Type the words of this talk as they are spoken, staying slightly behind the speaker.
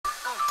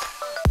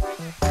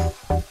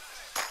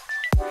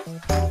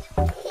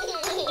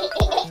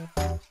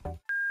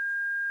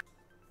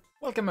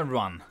Welcome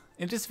everyone!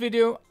 In this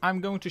video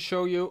I'm going to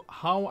show you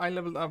how I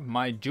leveled up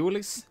my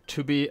duelist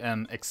to be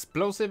an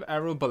explosive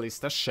arrow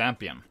ballista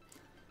champion.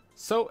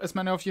 So as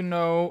many of you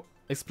know,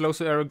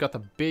 explosive arrow got a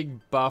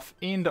big buff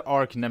in the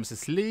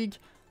Archnemesis league,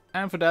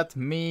 and for that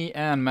me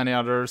and many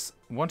others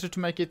wanted to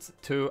make it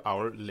to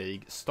our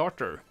league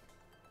starter.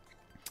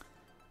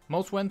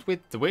 Most went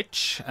with the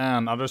witch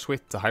and others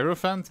with the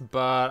hierophant,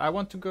 but I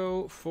want to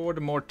go for the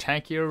more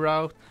tankier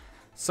route,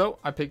 so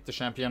I picked the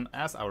champion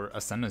as our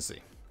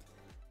ascendancy.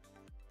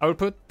 I will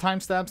put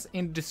timestamps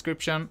in the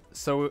description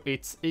so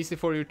it's easy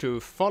for you to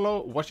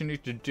follow what you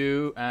need to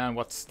do and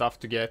what stuff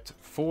to get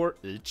for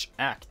each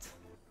act.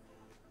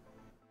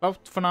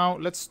 But for now,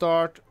 let's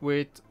start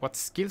with what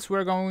skills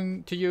we're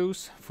going to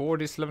use for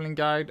this leveling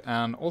guide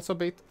and also a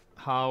bit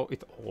how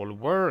it all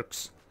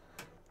works.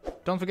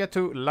 Don't forget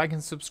to like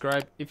and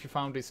subscribe if you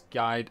found this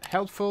guide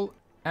helpful,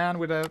 and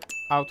with that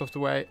out of the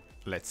way,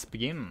 let's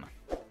begin.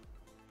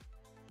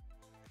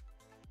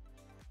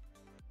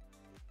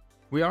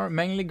 We are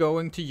mainly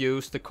going to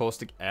use the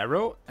Caustic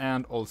Arrow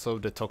and also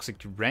the Toxic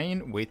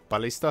Rain with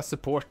Ballista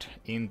support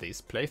in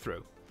this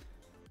playthrough.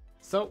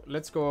 So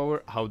let's go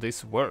over how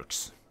this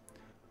works.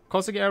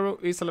 Caustic Arrow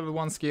is a level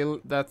 1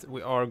 skill that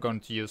we are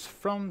going to use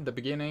from the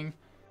beginning,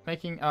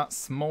 making a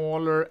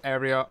smaller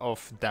area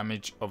of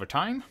damage over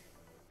time.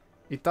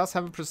 It does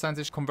have a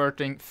percentage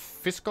converting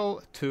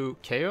physical to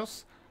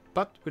chaos,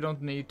 but we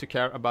don't need to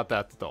care about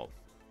that at all.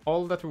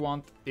 All that we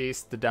want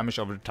is the damage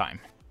over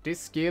time. This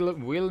skill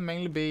will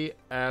mainly be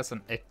as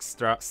an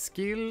extra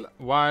skill,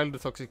 while the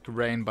Toxic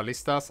Rain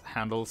Ballistas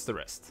handles the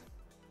rest.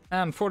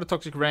 And for the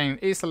Toxic Rain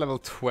is a level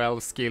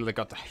 12 skill that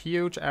got a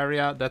huge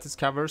area that it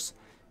covers,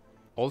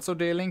 also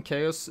dealing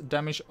chaos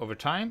damage over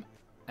time,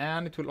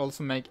 and it will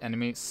also make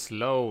enemies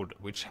slowed,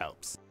 which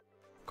helps.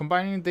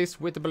 Combining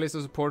this with the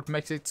Ballista support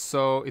makes it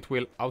so it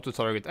will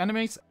auto-target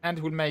enemies, and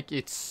it will make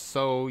it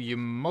so you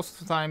most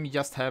of the time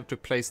just have to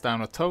place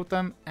down a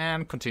totem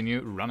and continue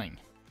running.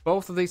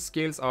 Both of these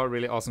skills are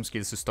really awesome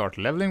skills to start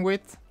leveling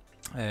with.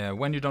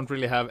 When you don't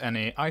really have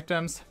any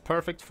items,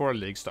 perfect for a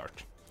league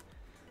start.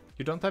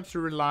 You don't have to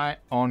rely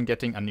on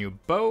getting a new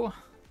bow.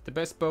 The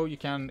best bow you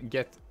can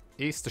get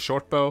is the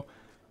short bow,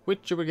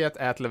 which you will get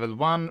at level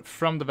 1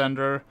 from the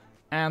vendor,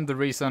 and the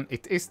reason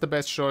it is the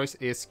best choice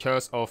is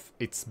because of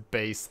its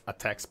base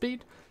attack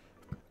speed,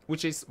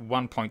 which is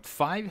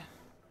 1.5,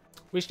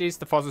 which is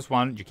the fastest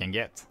one you can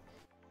get.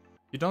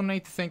 You don't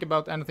need to think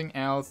about anything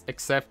else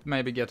except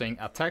maybe getting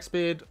attack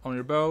speed on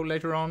your bow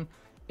later on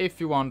if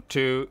you want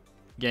to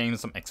gain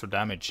some extra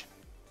damage.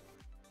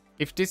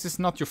 If this is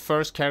not your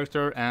first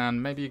character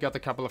and maybe you got a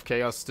couple of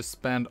chaos to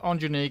spend on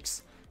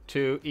uniques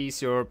to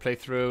ease your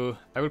playthrough,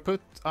 I will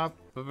put up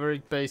a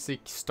very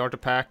basic starter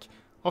pack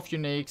of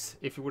uniques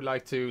if you would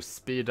like to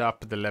speed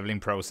up the leveling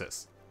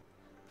process.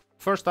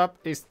 First up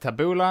is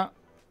Tabula,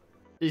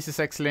 easy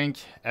sex link,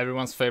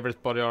 everyone's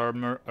favorite body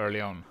armor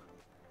early on.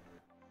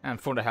 And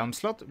for the helm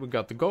slot, we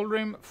got the gold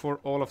rim for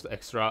all of the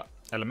extra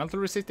elemental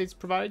resist it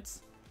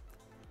provides.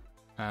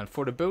 And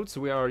for the boots,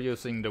 we are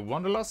using the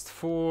Wanderlust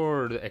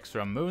for the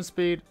extra movement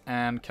speed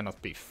and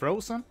cannot be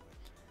frozen.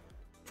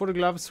 For the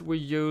gloves, we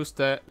use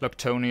the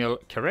Loctonial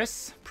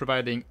Caress,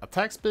 providing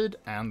attack speed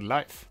and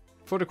life.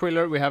 For the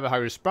Quiller, we have a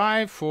higher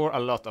spry for a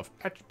lot of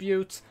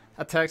attributes,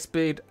 attack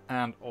speed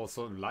and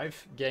also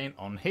life gain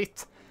on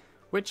hit,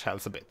 which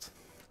helps a bit.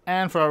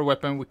 And for our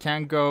weapon, we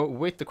can go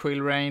with the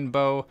Quill Rain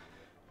bow,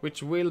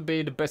 which will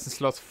be the best in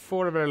slot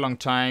for a very long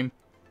time,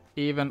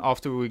 even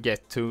after we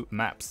get to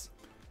maps.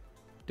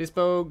 This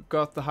bow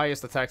got the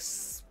highest attack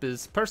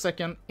speeds per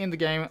second in the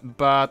game,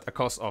 but a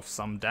cost of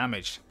some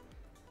damage.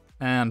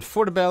 And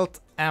for the belt,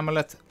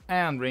 amulet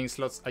and ring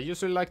slots, I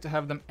usually like to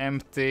have them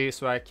empty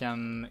so I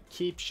can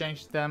keep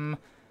changing them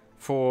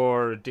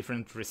for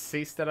different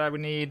resists that I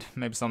would need,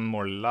 maybe some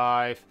more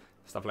life,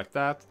 stuff like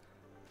that.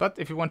 But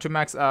if you want to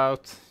max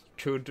out,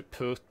 you could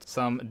put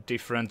some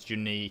different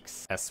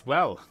uniques as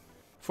well.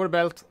 For the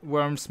belt,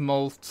 Worm's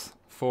Molt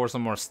for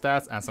some more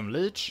stats and some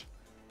leech.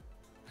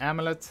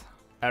 Amulet,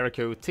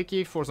 Araku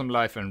Tiki for some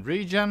life and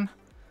regen.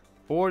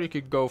 Or you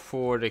could go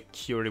for the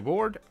Cure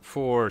Reward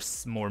for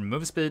more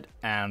move speed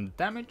and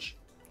damage.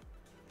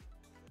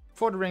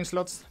 For the ring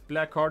slots,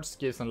 black cards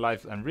give some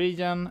life and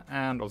regen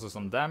and also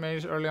some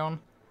damage early on.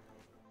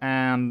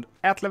 And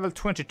at level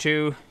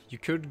 22, you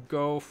could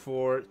go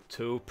for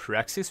 2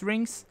 Praxis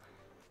rings,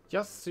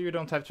 just so you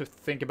don't have to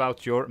think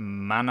about your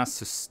mana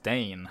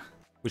sustain,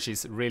 which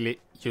is really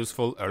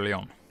useful early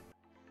on.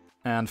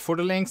 And for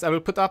the links, I will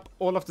put up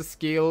all of the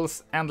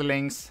skills and the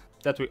links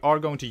that we are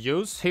going to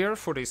use here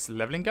for this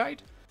leveling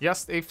guide.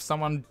 Just if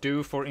someone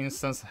do, for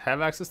instance, have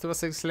access to a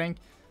 6 link,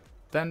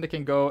 then they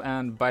can go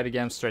and buy the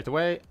games straight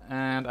away,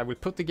 and I will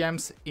put the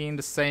games in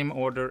the same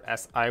order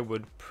as I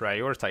would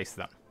prioritize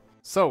them.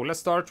 So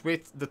let's start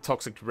with the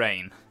Toxic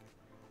Rain.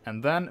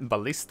 And then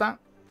Ballista,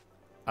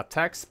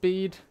 attack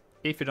speed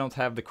if you don't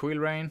have the Quill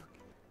Rain,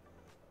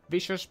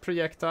 vicious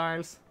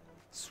projectiles,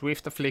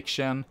 Swift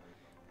Affliction,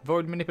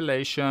 Void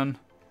Manipulation,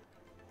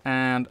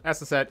 And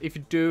as I said, if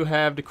you do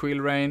have the Quill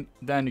Rain,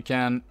 then you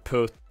can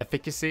put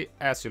Efficacy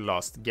as your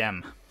last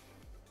gem.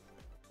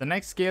 The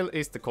next skill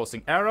is the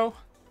Caustic Arrow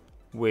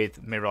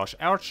with Mirage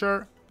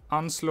Archer,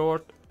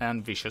 Onslaught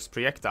and Vicious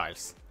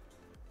Projectiles.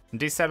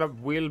 This setup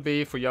will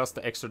be for just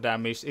the extra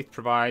damage it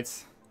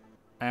provides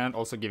and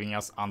also giving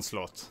us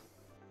Onslaught.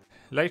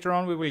 Later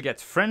on we will get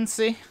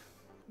Frenzy,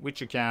 which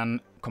you can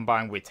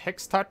combine with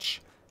Hex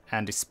Touch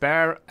and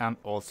Despair and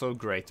also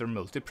greater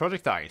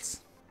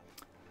multi-projectiles.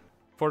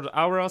 For the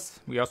auras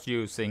we are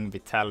using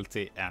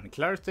Vitality and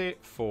Clarity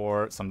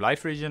for some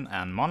life regen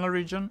and mana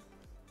regen.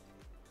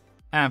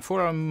 And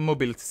for our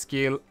mobility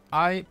skill,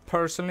 I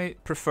personally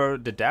prefer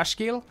the dash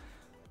skill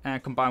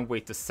and combined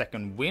with the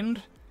second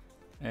wind.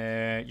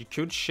 You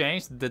could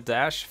change the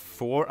dash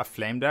for a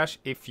flame dash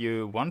if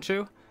you want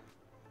to.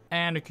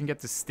 And you can get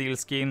the steel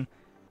skin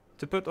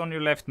to put on your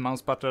left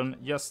mouse button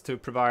just to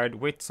provide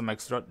with some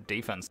extra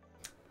defense.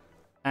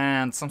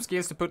 And some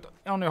skills to put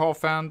on your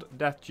half hand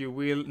that you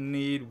will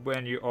need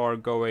when you are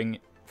going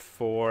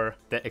for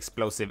the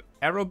explosive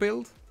arrow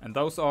build. And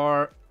those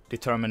are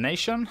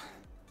Determination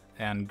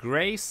and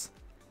Grace,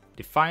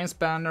 Defiance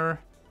Banner,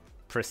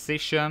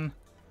 Precision,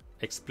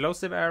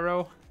 Explosive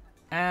Arrow,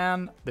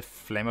 and the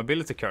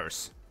Flammability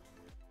Curse.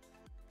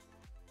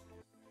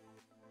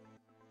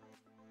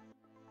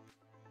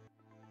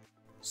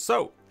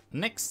 So,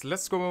 next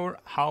let's go over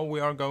how we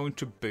are going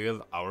to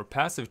build our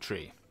passive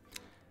tree.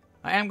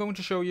 I am going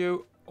to show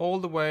you all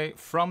the way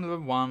from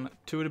level 1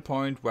 to the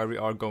point where we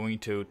are going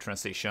to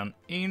transition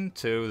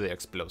into the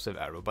Explosive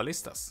Arrow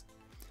Ballistas.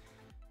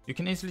 You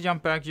can easily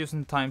jump back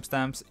using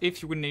timestamps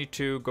if you would need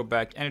to go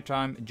back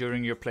anytime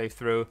during your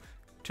playthrough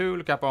to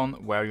look up on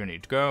where you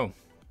need to go.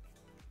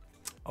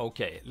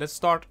 Okay, let's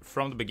start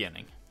from the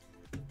beginning.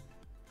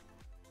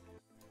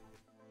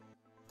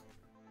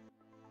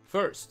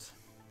 First,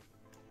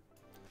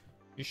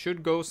 you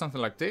should go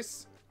something like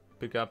this.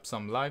 Pick up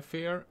some life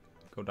here,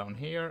 go down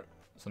here,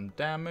 some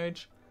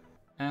damage,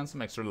 and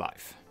some extra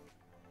life.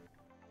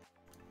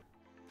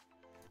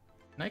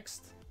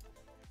 Next,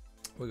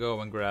 we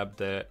go and grab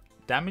the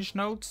damage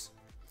nodes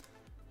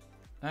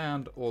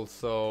and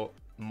also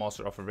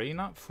Master of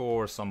Arena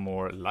for some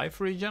more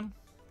life regen.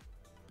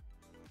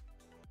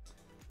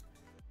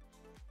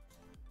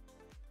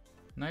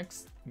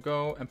 Next,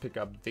 go and pick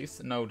up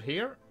this node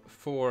here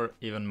for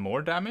even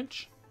more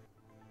damage.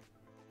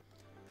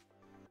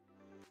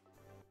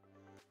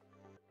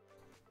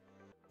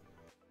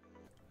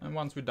 And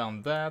once we've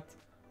done that,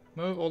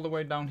 move all the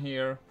way down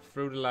here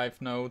through the life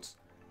nodes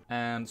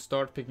and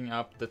start picking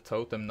up the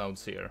totem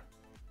nodes here.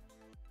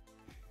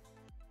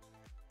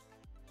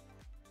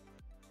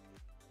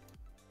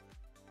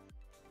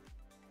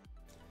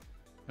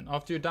 And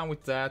after you're done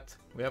with that,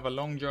 we have a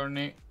long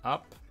journey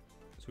up.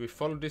 So we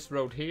follow this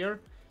road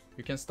here.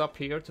 You can stop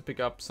here to pick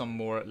up some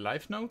more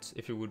life nodes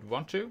if you would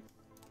want to.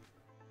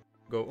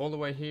 Go all the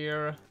way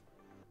here,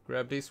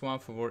 grab this one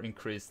for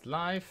increased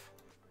life,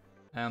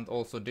 and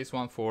also this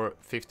one for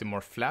 50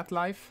 more flat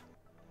life.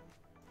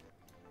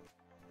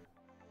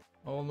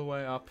 All the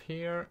way up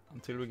here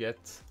until we get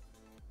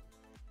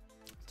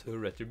to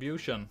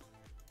Retribution.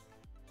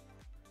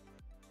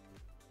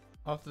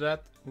 After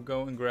that, we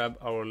go and grab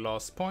our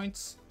last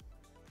points.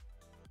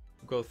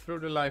 Go through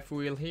the life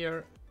wheel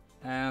here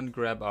and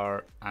grab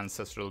our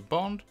Ancestral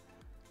Bond.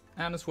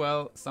 And as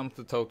well, some of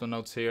the totem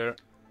nodes here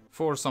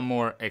for some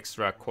more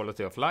extra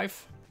quality of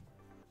life.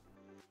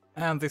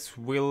 And this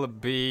will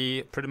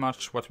be pretty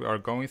much what we are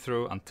going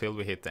through until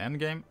we hit the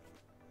endgame.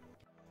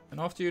 And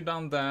after you've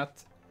done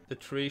that, the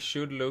tree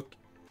should look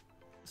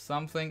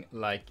something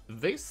like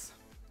this.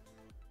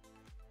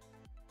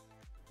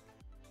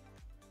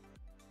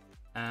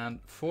 And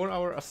for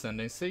our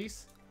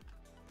ascendancies,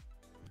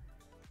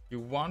 you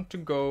want to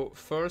go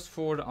first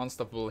for the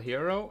Unstoppable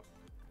Hero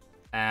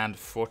and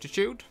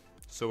Fortitude.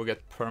 So we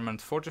get Permanent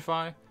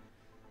Fortify,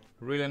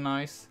 really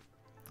nice.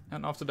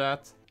 And after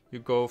that, you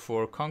go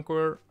for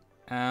Conqueror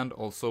and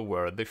also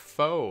Worthy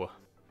Foe.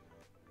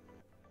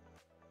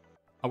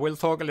 I will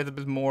talk a little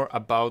bit more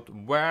about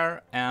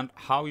where and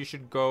how you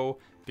should go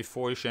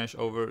before you change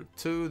over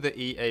to the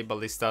EA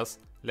Ballistas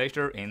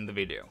later in the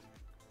video.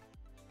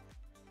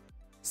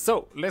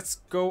 So let's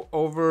go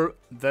over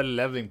the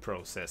leveling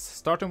process,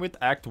 starting with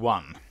Act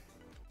 1.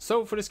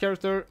 So for this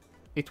character,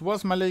 it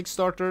was my league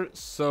starter,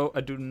 so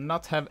I do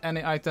not have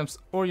any items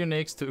or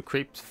uniques to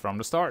equip from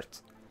the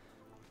start.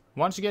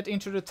 Once you get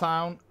into the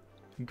town,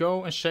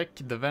 go and check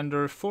the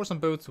vendor for some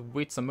boots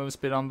with some move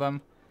speed on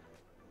them.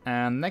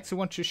 And next you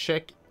want to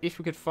check if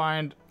you could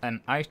find an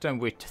item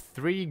with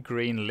 3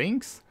 green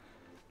links.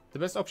 The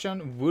best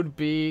option would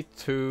be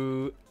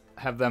to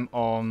have them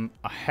on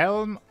a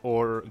helm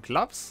or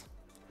gloves.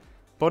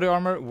 Body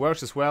armor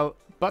works as well,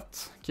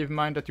 but keep in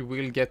mind that you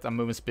will get a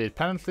movement speed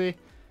penalty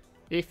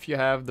if you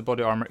have the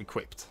body armor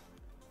equipped.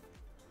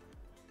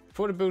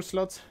 For the boot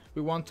slots,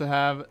 we want to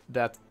have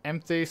that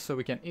empty so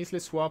we can easily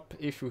swap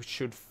if we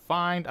should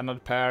find another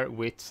pair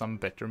with some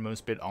better movement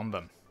speed on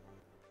them.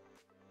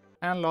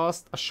 And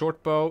last, a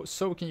short bow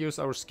so we can use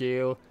our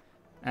skill,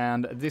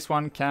 and this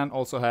one can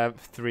also have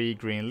 3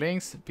 green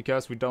links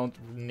because we don't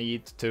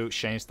need to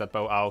change that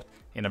bow out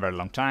in a very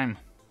long time.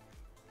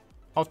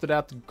 After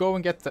that, go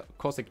and get the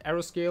Caustic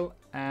Arrow skill,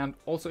 and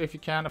also if you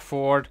can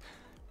afford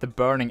the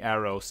Burning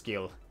Arrow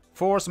skill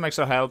for some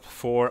extra help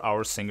for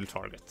our single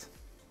target.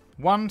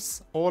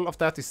 Once all of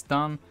that is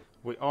done,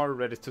 we are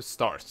ready to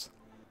start.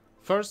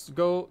 First,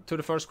 go to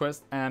the first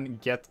quest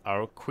and get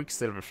our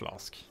Quicksilver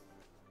Flask.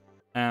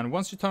 And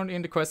once you turn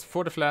in the quest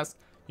for the flask,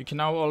 you can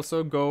now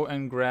also go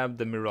and grab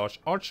the Mirage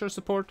Archer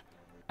support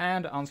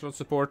and the Onslaught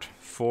support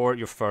for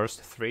your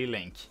first 3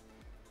 link.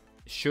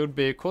 Should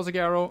be Caustic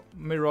Arrow,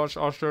 Mirage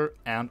Archer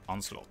and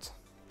Onslaught.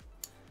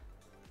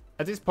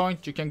 At this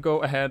point you can go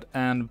ahead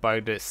and buy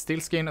the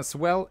Steel Skin as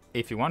well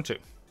if you want to.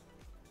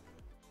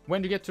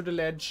 When you get to the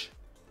ledge,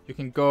 you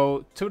can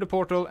go to the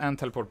portal and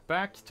teleport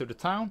back to the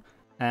town,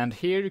 and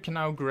here you can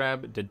now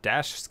grab the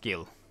Dash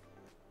skill.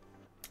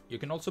 You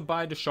can also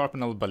buy the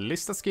Sharpened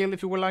Ballista skill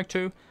if you would like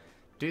to.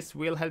 This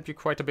will help you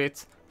quite a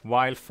bit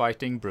while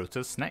fighting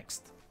Brutus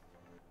next.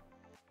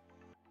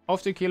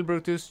 After you kill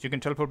Brutus, you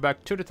can teleport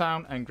back to the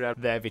town and grab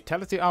the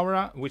Vitality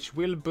Aura, which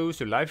will boost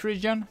your life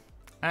regen.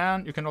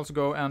 And you can also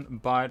go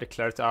and buy the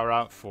Clarity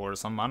Aura for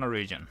some mana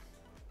regen.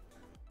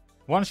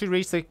 Once you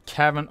reach the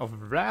Cavern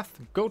of Wrath,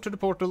 go to the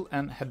portal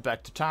and head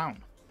back to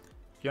town.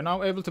 You're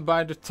now able to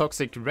buy the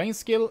Toxic Rain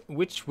skill,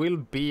 which will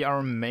be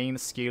our main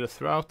skill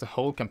throughout the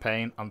whole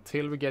campaign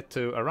until we get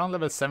to around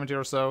level 70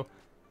 or so,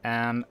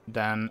 and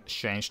then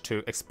change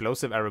to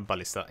Explosive Arrow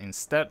Ballista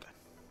instead.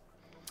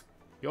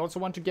 You also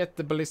want to get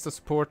the Ballista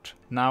support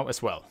now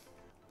as well.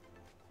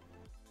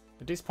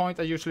 At this point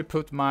I usually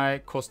put my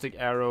Caustic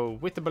Arrow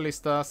with the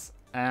Ballistas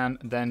and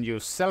then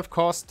use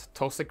self-cast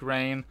Toxic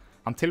Rain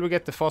until we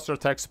get the faster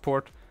attack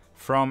support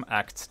from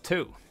Act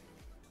 2.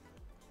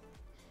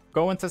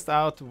 Go and test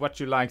out what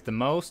you like the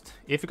most.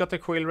 If you got the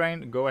Quill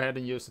Rain, go ahead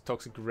and use the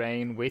Toxic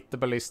Rain with the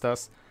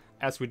Ballistas,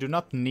 as we do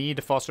not need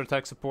the faster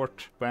attack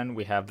support when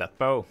we have that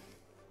bow.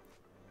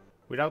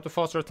 Without the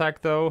faster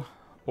attack though,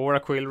 or a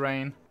Quill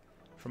Rain,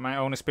 from my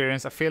own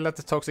experience I feel that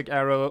the Toxic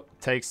Arrow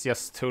takes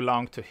just too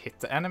long to hit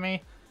the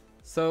enemy,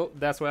 so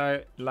that's why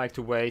I like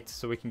to wait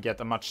so we can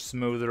get a much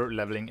smoother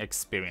leveling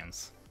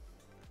experience.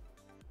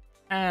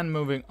 And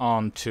moving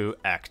on to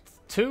Act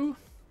 2.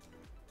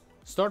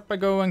 Start by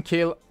going and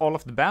kill all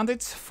of the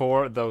bandits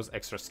for those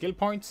extra skill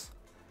points.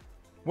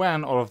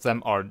 When all of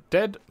them are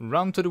dead,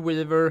 run to the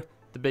Weaver,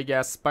 the big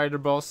ass spider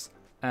boss,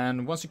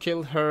 and once you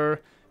kill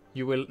her,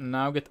 you will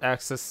now get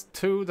access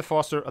to the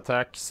faster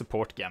attack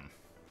support gem.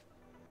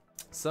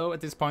 So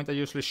at this point I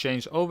usually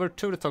change over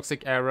to the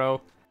Toxic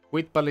Arrow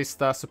with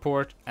Ballista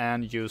support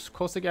and use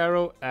Caustic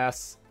Arrow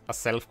as a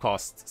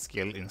self-cast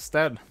skill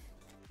instead,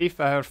 if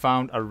I have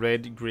found a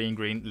red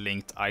green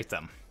linked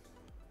item.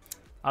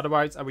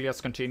 Otherwise I will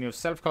just continue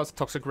self-cast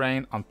Toxic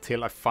Rain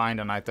until I find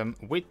an item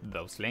with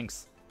those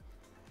links.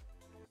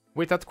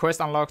 With that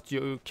quest unlocked,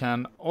 you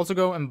can also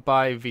go and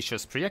buy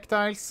Vicious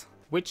Projectiles,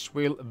 which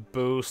will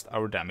boost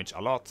our damage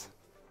a lot.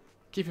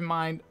 Keep in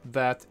mind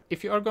that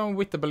if you are going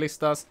with the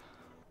Ballistas,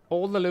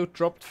 all the loot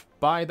dropped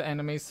by the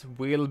enemies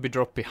will be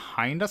dropped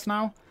behind us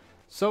now.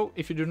 So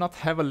if you do not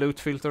have a loot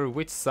filter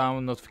with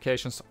sound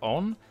notifications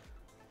on,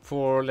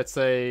 for let's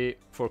say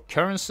for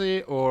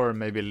currency or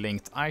maybe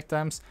linked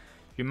items,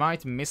 you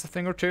might miss a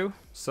thing or two,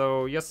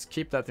 so just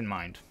keep that in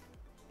mind.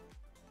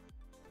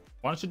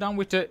 Once you're done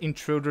with the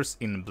Intruders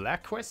in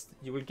Black quest,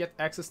 you will get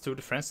access to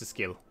the Frenzy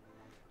skill.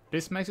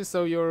 This makes it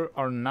so you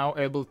are now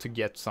able to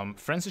get some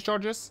Frenzy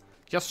charges,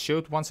 just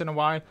shoot once in a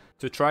while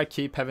to try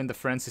keep having the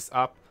Frenzies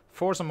up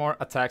for some more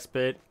attack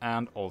speed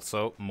and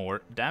also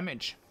more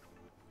damage.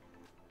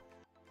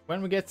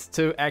 When we get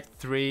to Act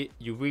 3,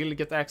 you will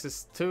get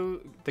access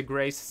to the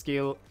Grace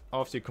skill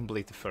after you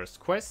complete the first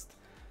quest.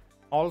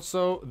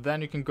 Also,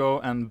 then you can go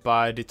and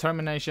buy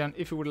Determination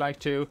if you would like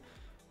to.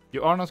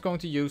 You are not going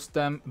to use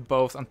them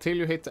both until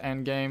you hit the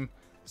endgame,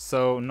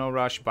 so no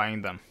rush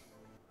buying them.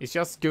 It's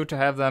just good to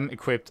have them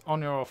equipped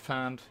on your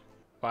offhand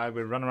while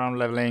we run around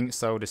leveling,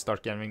 so they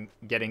start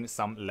getting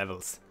some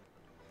levels.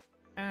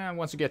 And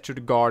once you get to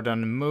the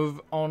garden, move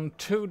on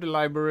to the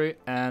library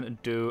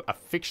and do a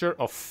Fixture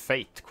of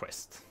Fate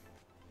quest.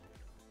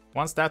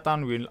 Once that's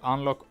done, we'll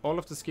unlock all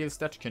of the skills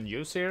that you can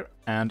use here,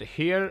 and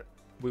here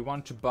we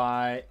want to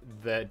buy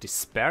the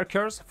Despair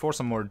Curse for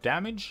some more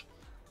damage,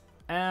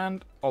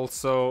 and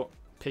also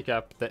pick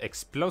up the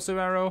Explosive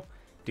Arrow,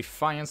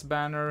 Defiance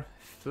Banner,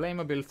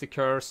 Flammability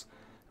Curse,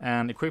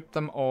 and equip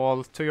them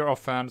all to your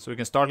offhand so we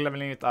can start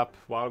leveling it up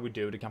while we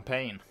do the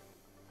campaign.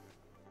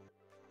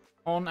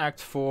 On Act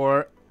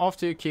 4,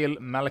 after you kill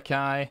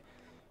Malachi,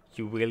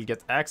 you will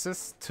get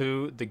access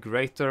to the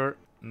greater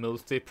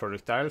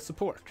multi-projectile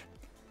support.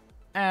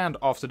 And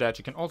after that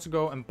you can also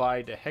go and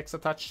buy the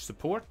Hexatouch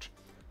support.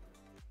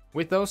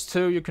 With those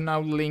two you can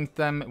now link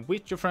them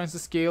with your Frenzy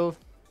skill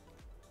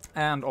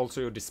and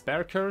also your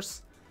Despair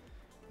Curse,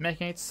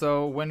 making it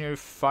so when you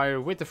fire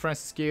with the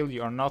Frenzy skill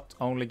you are not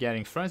only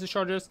getting Frenzy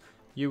charges,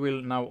 you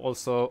will now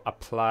also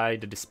apply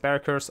the Despair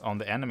Curse on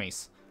the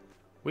enemies,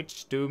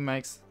 which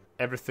makes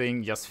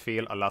everything just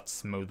feel a lot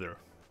smoother.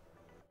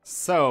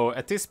 So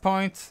at this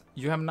point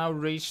you have now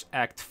reached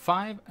Act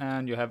 5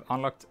 and you have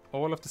unlocked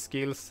all of the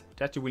skills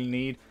that you will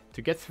need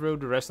to get through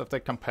the rest of the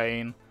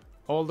campaign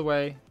all the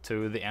way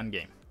to the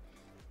endgame.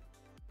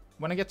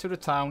 When I get to the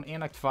town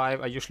in Act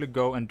 5 I usually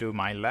go and do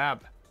my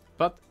lab,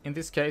 but in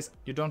this case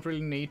you don't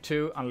really need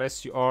to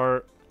unless you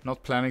are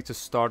not planning to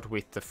start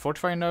with the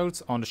fortify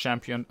nodes on the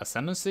champion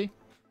ascendancy.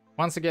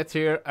 Once I get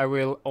here I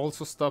will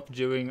also stop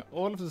doing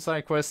all of the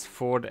side quests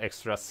for the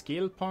extra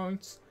skill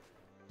points.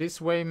 This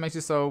way makes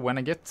it so when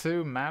I get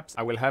to maps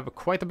I will have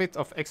quite a bit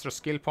of extra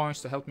skill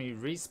points to help me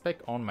respec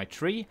on my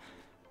tree.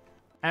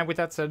 And with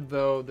that said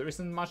though, there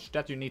isn't much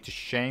that you need to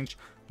change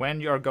when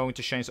you are going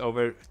to change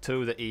over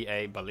to the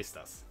EA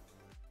ballistas.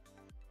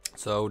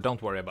 So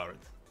don't worry about it.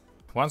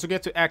 Once you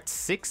get to Act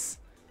 6,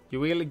 you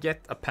will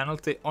get a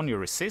penalty on your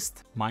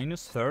resist,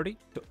 -30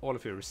 to all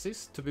of your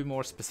resist to be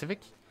more specific.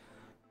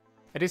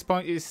 At this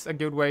point is a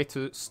good way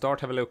to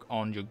start have a look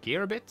on your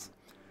gear a bit.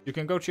 You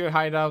can go to your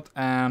hideout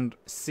and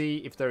see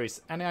if there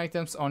is any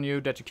items on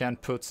you that you can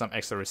put some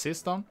extra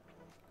resist on.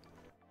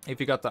 If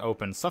you got the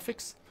open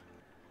suffix,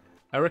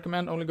 I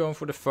recommend only going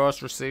for the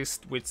first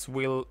resist, which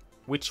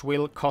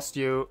will cost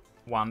you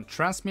 1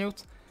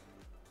 transmute.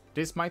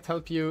 This might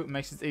help you,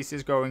 makes it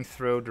easier going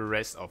through the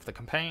rest of the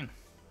campaign.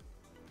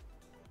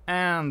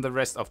 And the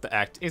rest of the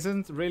act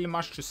isn't really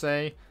much to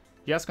say,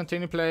 just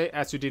continue play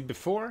as you did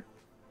before.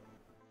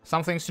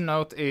 Some things to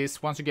note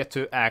is once you get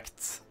to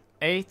Act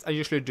 8 I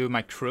usually do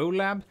my crew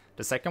lab,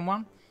 the second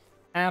one.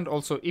 And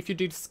also if you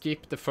did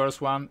skip the first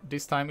one,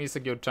 this time is a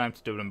good time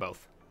to do them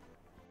both.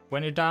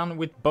 When you're done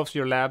with both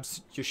your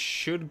labs you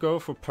should go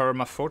for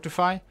perma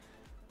fortify.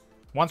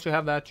 Once you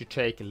have that you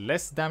take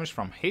less damage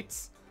from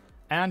hits.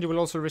 And you will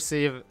also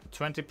receive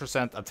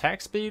 20%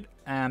 attack speed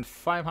and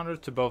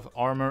 500 to both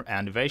armor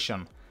and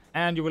evasion.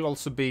 And you will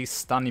also be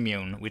stun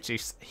immune, which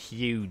is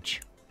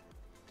huge.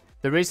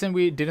 The reason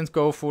we didn't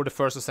go for the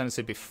first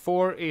ascendancy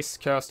before is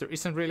because there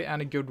isn't really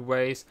any good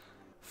ways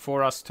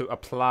for us to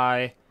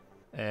apply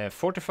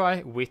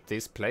fortify with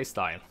this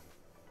playstyle.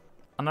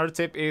 Another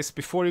tip is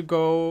before you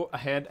go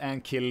ahead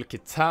and kill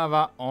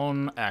Kitava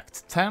on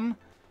Act 10,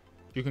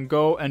 you can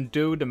go and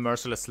do the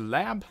Merciless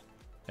Lab,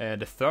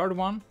 the third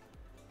one.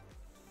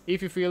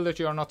 If you feel that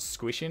you are not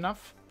squishy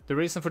enough. The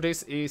reason for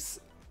this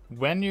is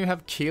when you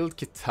have killed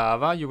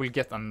Kitava you will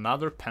get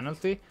another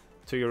penalty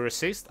to your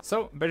resist,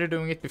 so better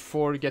doing it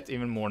before you get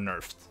even more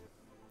nerfed.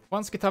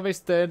 Once Kitava is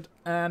dead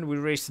and we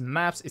reach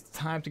maps, it's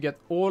time to get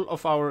all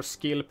of our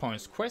skill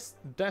points quests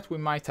that we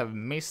might have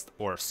missed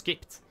or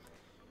skipped.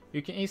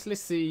 You can easily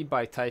see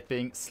by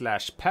typing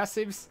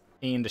 /passives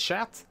in the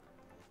chat,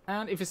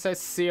 and if it says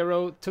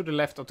 0 to the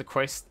left of the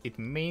quest it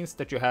means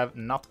that you have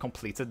not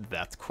completed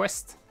that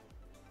quest.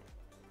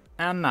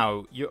 And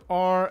now you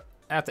are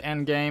at the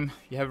end game,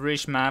 you have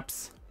reached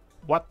maps.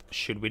 What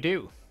should we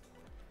do?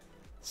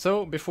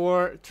 So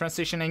before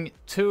transitioning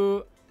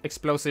to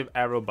explosive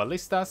arrow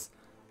ballistas,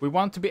 we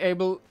want to be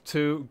able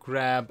to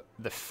grab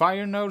the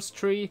fire nodes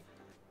tree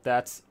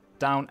that's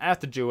down at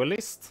the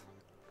duelist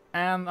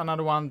and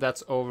another one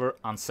that's over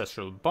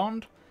ancestral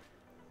bond.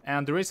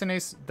 And the reason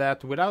is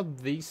that without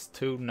these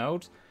two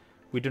nodes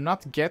we do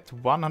not get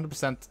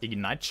 100%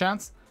 ignite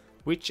chance,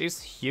 which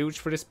is huge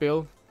for this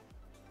build.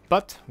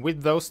 But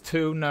with those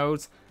two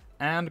nodes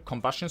and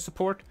combustion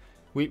support,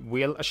 we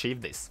will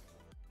achieve this.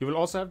 You will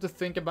also have to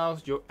think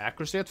about your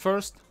accuracy at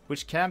first,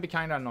 which can be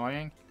kinda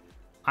annoying.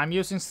 I'm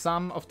using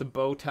some of the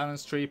bow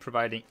talents tree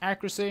providing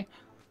accuracy,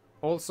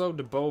 also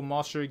the bow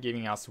mastery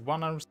giving us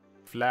 100%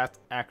 flat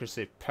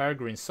accuracy per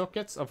green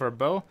sockets of our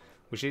bow,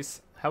 which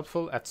is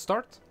helpful at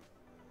start.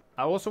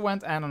 I also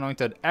went and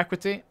anointed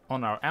accuracy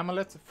on our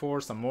amulet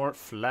for some more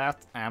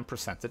flat and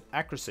percented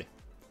accuracy.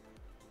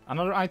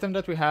 Another item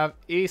that we have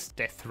is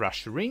Death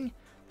Rush Ring,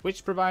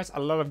 which provides a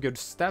lot of good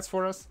stats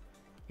for us.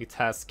 It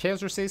has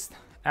chaos resist,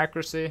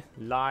 accuracy,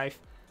 life,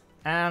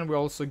 and we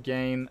also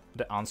gain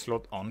the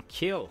onslaught on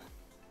kill.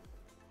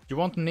 You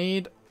won't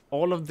need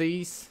all of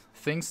these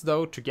things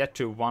though to get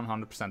to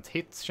 100%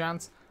 hit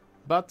chance,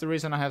 but the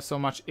reason I have so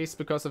much is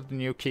because of the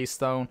new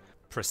keystone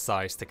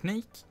Precise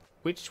Technique,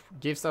 which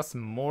gives us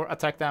more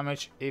attack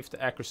damage if the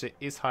accuracy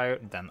is higher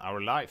than our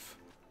life.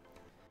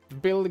 The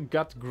build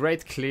got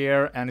great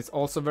clear and it's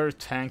also very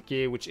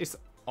tanky, which is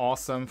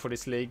awesome for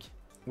this league.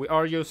 We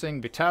are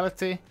using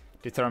Vitality,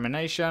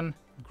 Determination,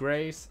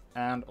 Grace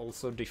and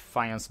also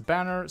Defiance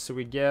Banner, so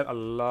we get a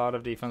lot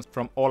of defense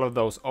from all of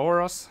those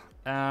auras,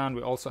 and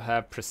we also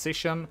have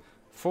Precision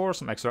for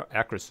some extra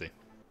accuracy.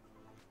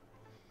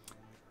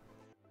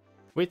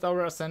 With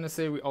our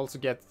Ascendancy we also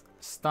get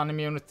Stun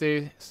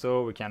Immunity,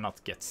 so we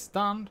cannot get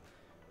stunned.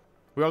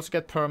 We also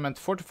get Permanent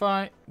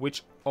Fortify,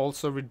 which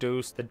also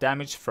reduce the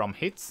damage from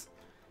hits.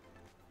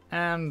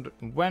 And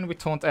when we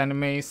taunt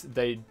enemies,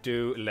 they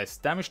do less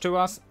damage to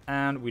us,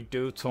 and we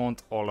do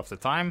taunt all of the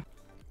time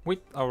with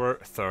our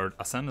third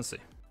Ascendancy.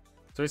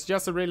 So it's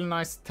just a really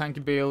nice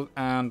tanky build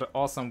and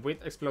awesome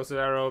with Explosive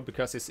Arrow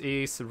because it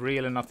is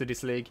really nutty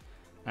this league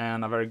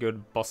and a very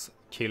good boss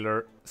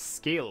killer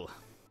skill.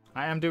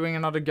 I am doing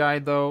another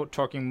guide though,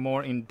 talking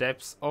more in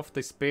depth of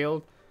this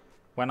build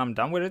when I'm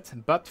done with it,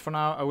 but for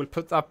now I will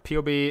put up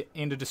POB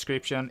in the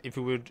description if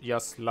you would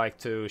just like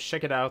to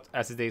check it out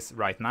as it is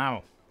right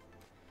now.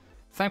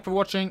 Thanks for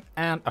watching,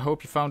 and I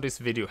hope you found this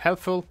video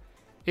helpful.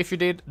 If you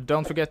did,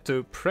 don't forget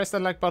to press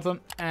that like button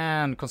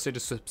and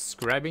consider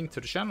subscribing to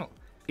the channel.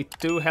 It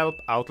do help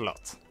out a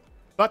lot.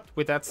 But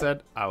with that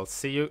said, I'll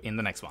see you in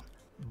the next one.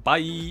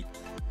 Bye!